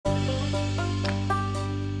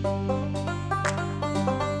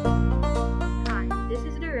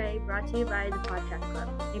to you by the Podcast Club,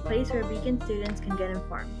 a place where Beacon students can get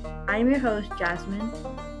informed. I am your host, Jasmine.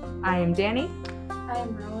 I am Danny. I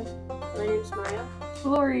am Rowan. My name is Maya.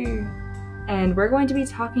 Lori. And we're going to be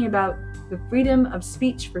talking about the freedom of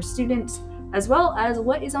speech for students, as well as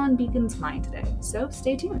what is on Beacon's mind today. So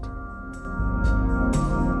stay tuned.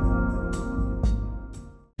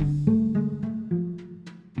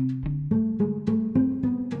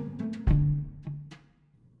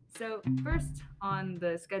 So first on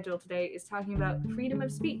the schedule today is talking about freedom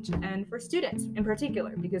of speech, and for students in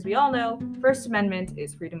particular, because we all know First Amendment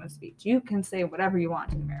is freedom of speech. You can say whatever you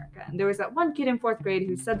want in America. And there was that one kid in 4th grade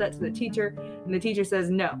who said that to the teacher, and the teacher says,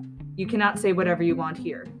 no, you cannot say whatever you want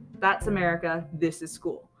here. That's America. This is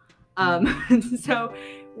school. So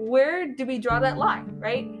where do we draw that line,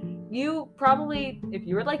 right? You probably, if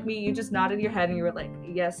you were like me, you just nodded your head and you were like,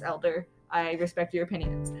 yes, elder, I respect your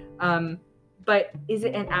opinions. But is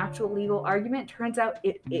it an actual legal argument? Turns out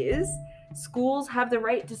it is. Schools have the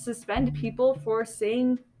right to suspend people for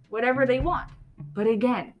saying whatever they want. But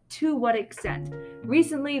again, to what extent?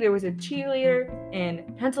 Recently, there was a cheerleader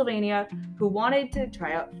in Pennsylvania who wanted to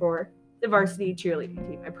try out for the varsity cheerleading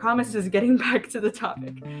team. I promise this is getting back to the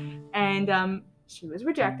topic. And she was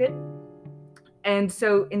rejected. And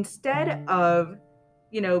so instead of,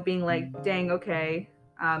 being like, dang, okay,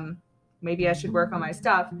 maybe I should work on my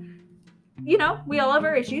stuff, we all have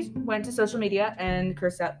our issues, went to social media and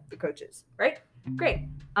cursed out the coaches, right? Great.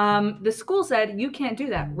 The school said, you can't do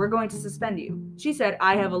that. We're going to suspend you. She said,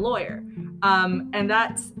 I have a lawyer. And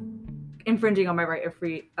that's infringing on my right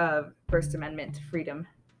of First Amendment freedom.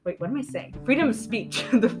 Wait, what am I saying? Freedom of speech,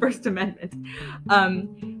 the First Amendment.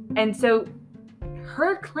 And so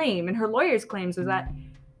her claim and her lawyer's claims was that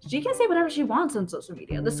she can say whatever she wants on social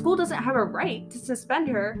media. The school doesn't have a right to suspend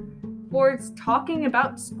her for talking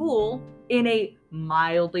about school in a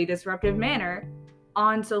mildly disruptive manner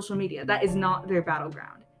on social media. That is not their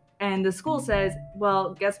battleground. And the school says,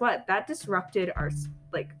 well, guess what? That disrupted our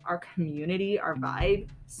community, our vibe.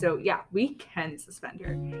 So yeah, we can suspend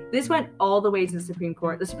her. This went all the way to the Supreme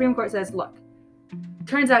Court. The Supreme Court says, look,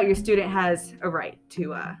 turns out your student has a right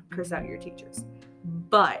to curse out your teachers.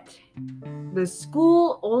 But the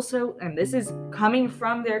school also, and this is coming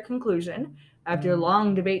from their conclusion after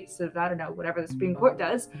long debates of, whatever the Supreme Court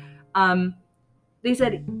does, they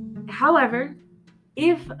said, however,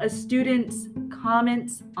 if a student's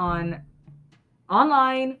comments online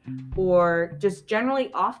or just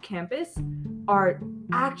generally off campus are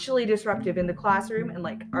actually disruptive in the classroom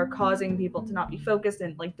and are causing people to not be focused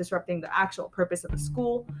and disrupting the actual purpose of the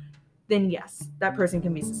school, then yes, that person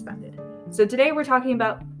can be suspended. So today we're talking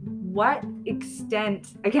about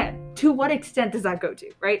to what extent does that go to,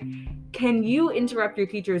 right? Can you interrupt your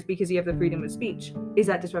teachers because you have the freedom of speech? Is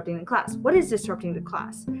that disrupting the class? What is disrupting the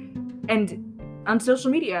class? And on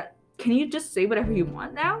social media, can you just say whatever you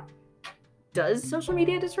want now? Does social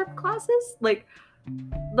media disrupt classes?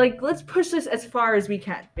 Let's push this as far as we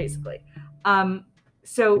can, basically.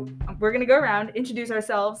 So we're going to go around, introduce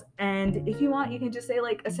ourselves, and if you want, you can just say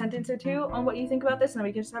a sentence or two on what you think about this, and then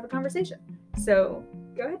we can just have a conversation. So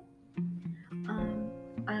go ahead.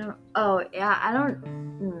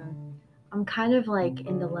 I'm kind of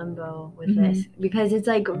in the limbo with this because it's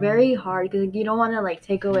very hard because you don't want to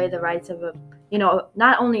take away the rights of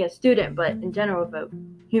not only a student but in general of a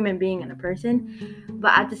human being and a person,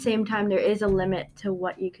 but at the same time there is a limit to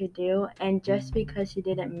what you could do, and just because you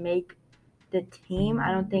didn't make the team,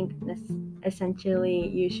 I don't think essentially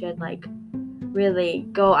you should really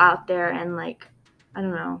go out there and wreak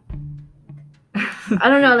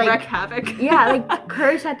havoc. Yeah,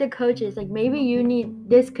 curse at the coaches. Maybe you need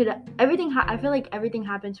this. I feel like everything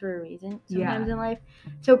happens for a reason sometimes in life.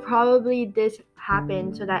 So probably this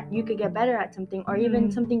happened so that you could get better at something, or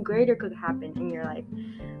even something greater could happen in your life.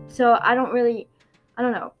 So I don't know.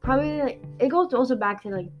 Probably it goes also back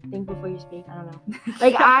to think before you speak. I don't know.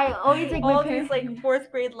 I always all these 4th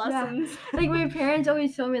grade lessons. Yeah. My parents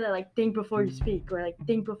always told me that think before you speak, or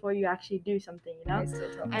think before you actually do something. I still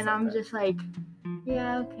tell and I'm that. just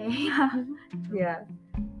yeah, okay. Yeah.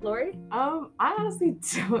 Lori? I honestly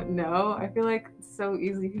don't know. I feel it's so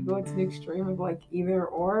easy to go into the extreme of either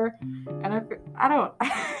or, and I don't.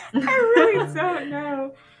 I really don't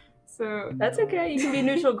know. So that's okay. You can be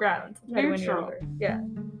neutral ground. Neutral. Yeah.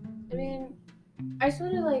 I mean, I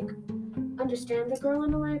sort of understand the girl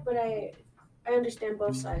in a way, but I understand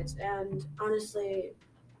both sides, and honestly,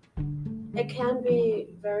 it can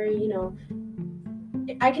be very,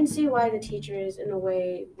 I can see why the teachers in a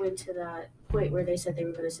way went to that point where they said they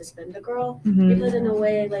were going to suspend the girl, because in a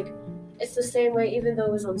way, it's the same way, even though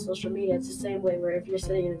it was on social media, it's the same way where if you're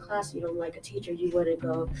sitting in a class, you don't like a teacher, you wouldn't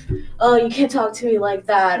go, oh, you can't talk to me like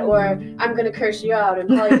that, or I'm going to curse you out and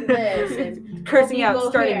call you this. And cursing out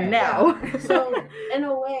starting here. now. Yeah. So in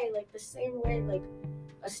a way, like the same way, like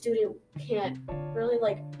a student can't really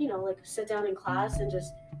like, you know, like sit down in class and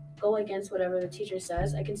just go against whatever the teacher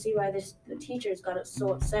says. I can see why the teachers got so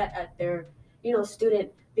upset at their, you know,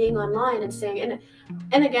 student being online and saying,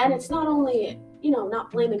 and again, it's not only, you know,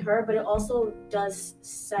 not blaming her, but it also does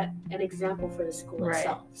set an example for the school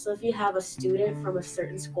itself. So if you have a student from a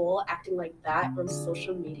certain school acting like that on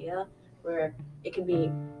social media, where it can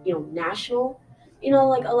be, you know, national, you know,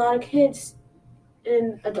 like a lot of kids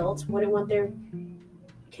and adults wouldn't want their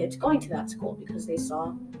kids going to that school because they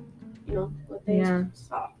saw, you know, what they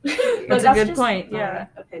saw. That's a good point. My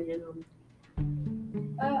opinion on.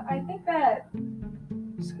 I think that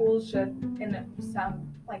schools should, in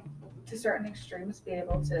some, like, to certain extremes, be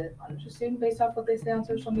able to punish a student based off what they say on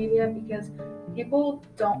social media, because people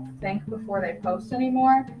don't think before they post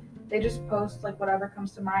anymore. They just post like whatever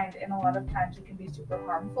comes to mind, and a lot of times it can be super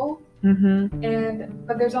harmful.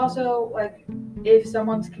 But there's also like, if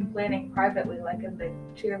someone's complaining privately, like in the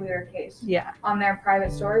cheerleader case, on their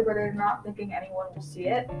private story where they're not thinking anyone will see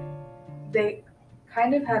it, they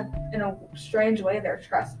kind of had, in a strange way, their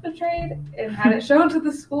trust betrayed and had it shown to the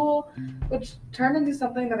school, which turned into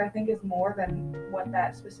something that I think is more than what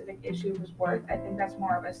that specific issue was worth. I think that's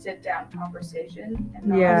more of a sit-down conversation and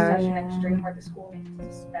not such an extreme where the school needs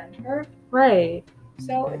to suspend her. Right.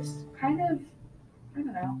 So it's kind of, I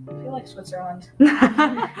don't know, I feel like Switzerland.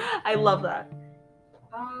 I love that.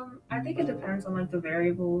 I think it depends on like the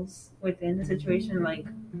variables within the situation. Like,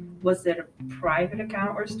 was it a private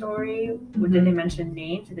account or story? Did they mention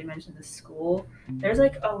names? Did they mention the school? There's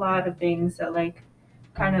like a lot of things that like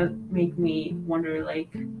kind of make me wonder, like,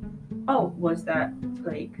 oh, was that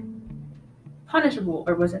like punishable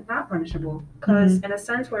or was it not punishable? Because in a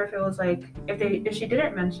sense where if it was like, if she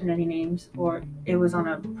didn't mention any names or it was on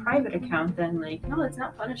a private account, then like, no, it's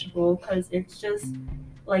not punishable because it's just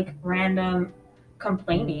like random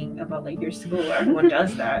complaining about like your school. Everyone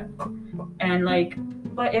does that. And like,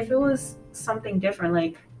 but if it was something different,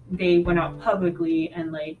 like they went out publicly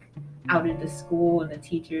and like outed the school and the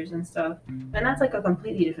teachers and stuff, then that's like a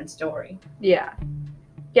completely different story. Yeah,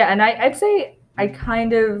 and I'd say I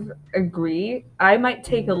kind of agree. I might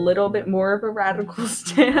take a little bit more of a radical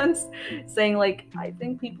stance, saying like, I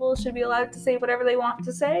think people should be allowed to say whatever they want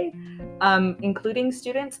to say, including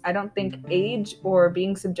students. I don't think age or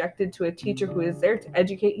being subjected to a teacher who is there to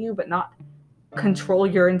educate you but not control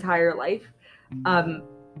your entire life.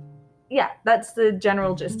 That's the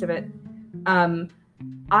general gist of it.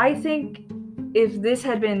 I think if this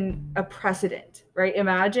had been a precedent, right?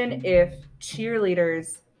 Imagine if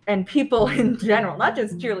cheerleaders and people in general, not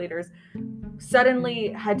just cheerleaders, suddenly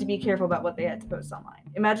had to be careful about what they had to post online.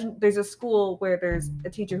 Imagine there's a school where there's a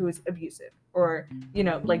teacher who is abusive or, you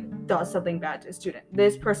know, like does something bad to a student.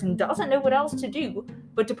 This person doesn't know what else to do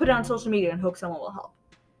but to put it on social media and hope someone will help.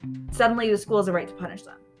 Suddenly the school has a right to punish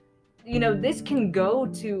them. You know, this can go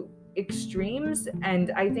to extremes,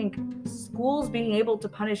 and I think schools being able to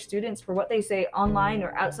punish students for what they say online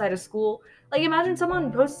or outside of school, like imagine someone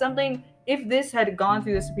posts something, if this had gone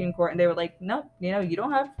through the Supreme Court and they were like, no, you know, you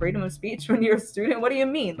don't have freedom of speech when you're a student, what do you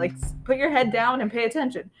mean? Like, put your head down and pay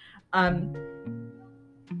attention.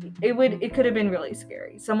 It could have been really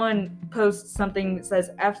scary. Someone posts something that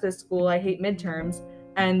says, F this school, I hate midterms,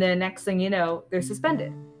 and the next thing you know, they're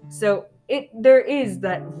suspended. So there is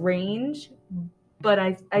that range, but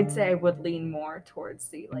I'd say I would lean more towards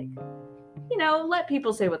the, like, you know, let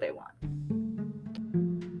people say what they want.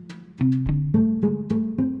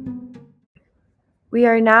 We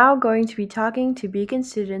are now going to be talking to Beacon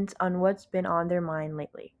students on what's been on their mind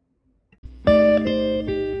lately.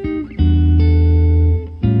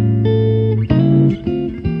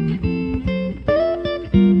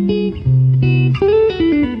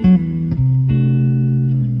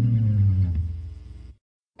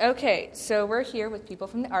 Okay, so we're here with people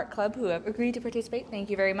from the art club who have agreed to participate. Thank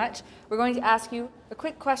you very much. We're going to ask you a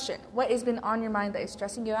quick question. What has been on your mind that is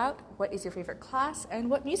stressing you out? What is your favorite class? And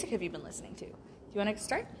what music have you been listening to? Do you want to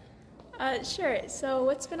start? Sure. So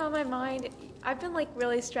what's been on my mind, I've been like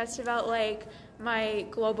really stressed about like my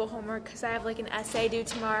global homework because I have like an essay due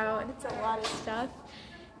tomorrow and it's a lot of stuff.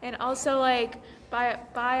 And also like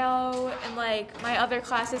bio and like my other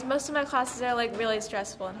classes. Most of my classes are like really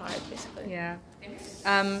stressful and hard basically. Yeah.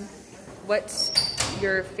 What's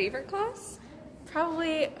your favorite class?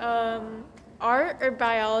 Probably art or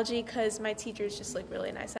biology because my teacher's just like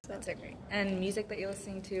really nice. That's great. And music that you're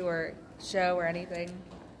listening to or show or anything?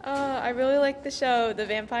 I really like the show, The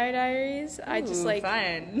Vampire Diaries. I just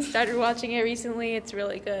fun. started watching it recently. It's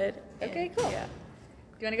really good. Okay, cool. Yeah. Do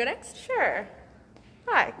you want to go next? Sure.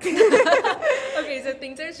 Hi. Okay, so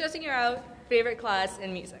things that are stressing you out. Favorite class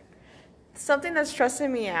in music. Something that's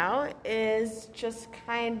stressing me out is just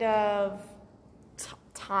kind of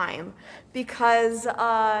time, because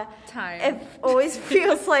Time. it always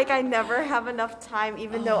feels like I never have enough time,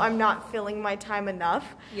 even though I'm not filling my time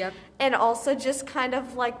enough. Yep. And also just kind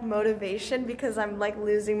of like motivation, because I'm like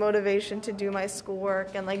losing motivation to do my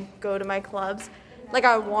schoolwork and like go to my clubs. Like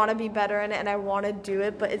I want to be better in it and I want to do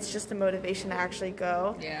it, but it's just the motivation to actually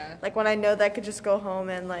go. Yeah. Like when I know that I could just go home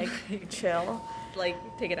and like chill. Like,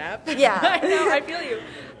 take it up. Yeah. I know, I feel you.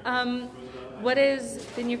 What has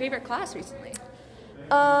been your favorite class recently?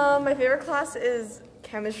 My favorite class is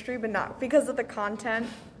chemistry, but not because of the content,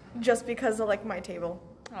 just because of like my table.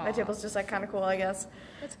 My Aw. table's just like kind of cool, I guess.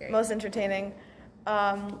 That's great. Most entertaining.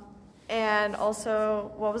 And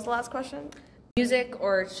also, what was the last question? Music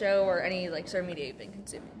or show or any like social media you've been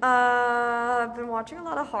consuming? I've been watching a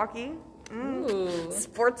lot of hockey. Ooh.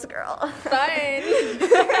 Sports girl. Fun.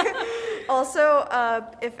 Also,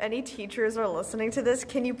 if any teachers are listening to this,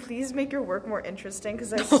 can you please make your work more interesting?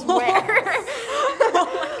 Because I swear,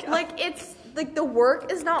 like it's like the work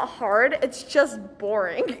is not hard. It's just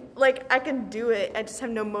boring. Like I can do it. I just have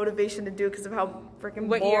no motivation to do it because of how freaking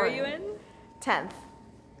What year are boring. you in? 10th.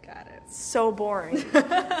 Got it. So boring.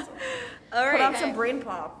 All Put right. on some brain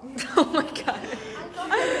pop. Oh my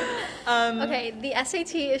god. Okay, the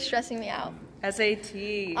SAT is stressing me out. SAT.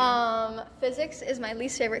 Physics is my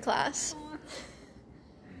least favorite class.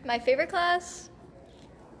 My favorite class,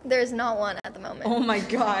 there's not one at the moment. Oh my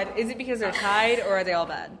god. Is it because they're tied or are they all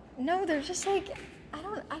bad? No, they're just like I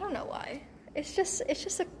don't know why. It's just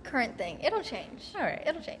a current thing. It'll change. All right.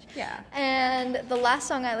 It'll change. Yeah. And the last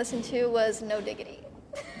song I listened to was No Diggity.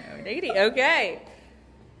 No diggity. Okay.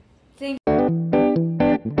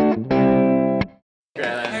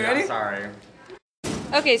 Ready? Sorry.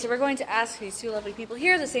 Okay, so we're going to ask these two lovely people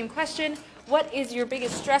here the same question. What is your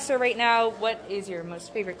biggest stressor right now? What is your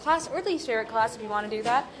most favorite class or least favorite class if you want to do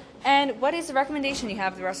that? And what is the recommendation you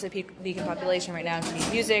have for the rest of the vegan population right now? It can be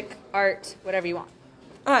music, art, whatever you want.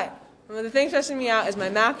 Alright, well, the thing stressing me out is my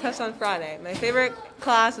math test on Friday. My favorite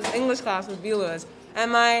class is English class with B. Lewis.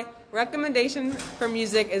 And my recommendation for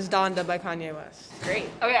music is Donda by Kanye West. Great.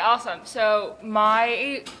 Okay, awesome. So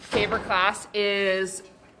my favorite class is,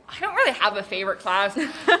 I don't really have a favorite class,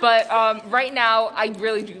 but right now I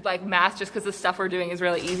really do like math just because the stuff we're doing is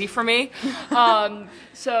really easy for me.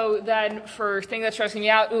 So then for things that's stressing me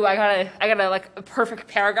out, I gotta like a perfect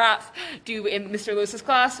paragraph due in Mr. Lewis's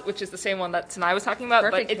class, which is the same one that Sinai was talking about.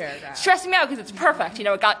 Perfect but it's paragraph. stressing me out because it's perfect. You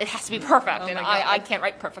know, it has to be perfect, and I can't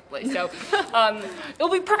write perfectly, so it'll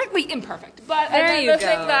be perfectly imperfect. But There and then you the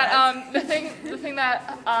thing go. that the thing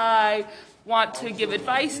that I want to give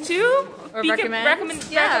advice to Or recommend?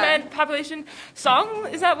 Yeah. recommend population song,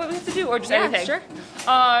 is that what we have to do, or just Yeah, anything? sure.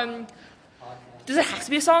 Does it have to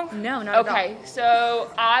be a song? No, not at all. Okay,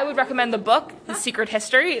 so I would recommend the book The Secret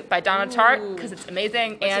History by Donna Tartt because it's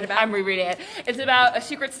amazing. What's it and about? I'm rereading it. It's about a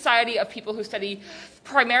secret society of people who study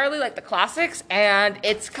primarily like the classics, and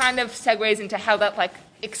it's kind of segues into how that like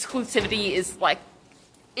exclusivity is like,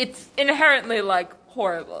 it's inherently like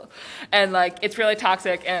horrible, and like it's really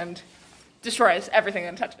toxic and destroys everything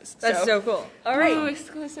it touches. That's so cool. All right. Ooh,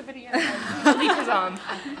 exclusivity and elitism.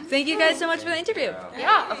 Thank you guys so much for the interview.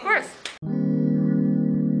 Yeah, of course.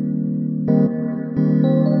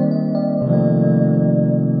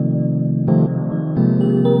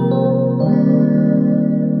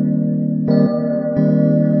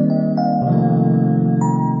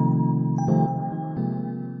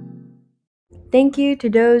 Thank you to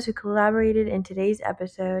those who collaborated in today's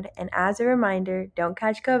episode, and as a reminder, don't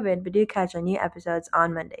catch COVID, but do catch our new episodes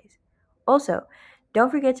on Mondays. Also, don't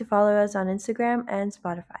forget to follow us on Instagram and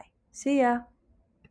Spotify. See ya!